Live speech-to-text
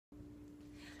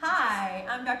Hi,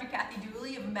 I'm Dr. Kathy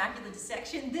Dooley of Immaculate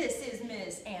Dissection. This is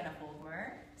Miss Anna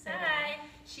Folckomer. Hi.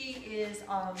 She is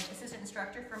assistant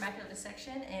instructor for Immaculate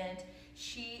Dissection, and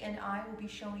she and I will be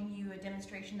showing you a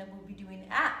demonstration that we'll be doing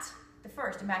at the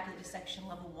first Immaculate Dissection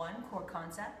Level 1 Core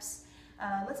Concepts.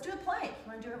 Let's do a plank.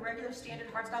 We're going to do a regular standard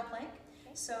hardstyle plank.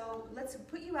 So let's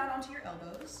put you out onto your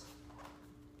elbows.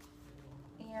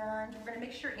 And we're going to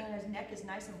make sure Anna's neck is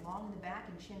nice and long in the back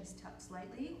and chin is tucked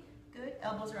slightly. Good.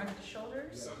 Elbows are under the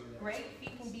shoulders. Great.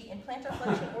 Feet can be in plantar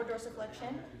flexion or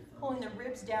dorsiflexion. Pulling the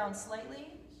ribs down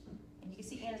slightly. And you can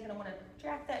see Anna's going to want to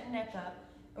jack that neck up.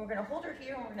 And we're going to hold her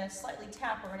here and we're going to slightly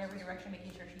tap her in every direction,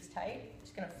 making sure she's tight.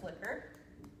 Just going to flick her.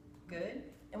 Good.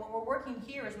 And what we're working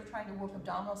here is we're trying to work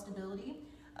abdominal stability.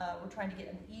 We're trying to get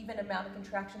an even amount of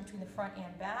contraction between the front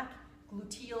and back.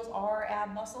 Gluteals are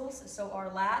ab muscles, so are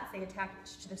lats. They attach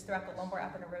to this thoracolumbar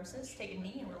aponeurosis. Take a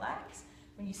knee and relax.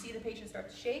 When you see the patient start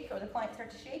to shake or the client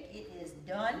start to shake, it is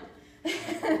done.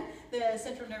 The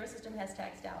central nervous system has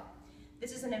taxed out.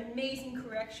 This is an amazing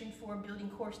correction for building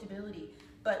core stability,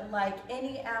 but like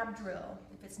any ab drill,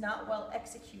 if it's not well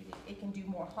executed, it can do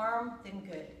more harm than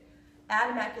good.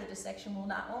 At Immaculate Dissection will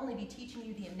not only be teaching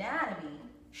you the anatomy,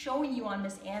 showing you on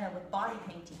Miss Anna with body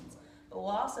paintings, but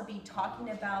we'll also be talking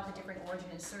about the different origin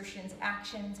insertions,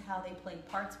 actions, how they play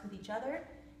parts with each other,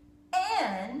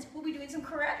 and we'll be doing some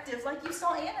correctives like you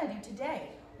saw Anna do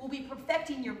today. We'll be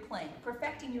perfecting your plank,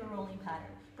 perfecting your rolling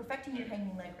pattern, perfecting your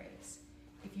hanging leg raise.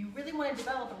 If you really want to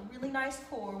develop a really nice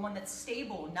core, one that's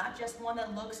stable, not just one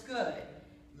that looks good,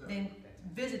 then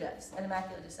visit us at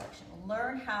Immaculate Dissection.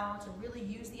 Learn how to really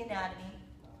use the anatomy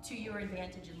to your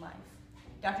advantage in life.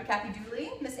 Dr. Kathy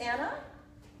Dooley, Miss Anna,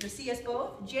 you'll see us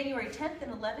both January 10th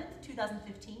and 11th,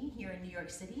 2015 here in New York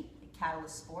City at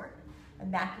Catalyst Sport.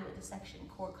 Immaculate Dissection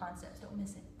Core Concepts. Don't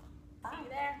miss it. Bye. See you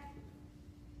there.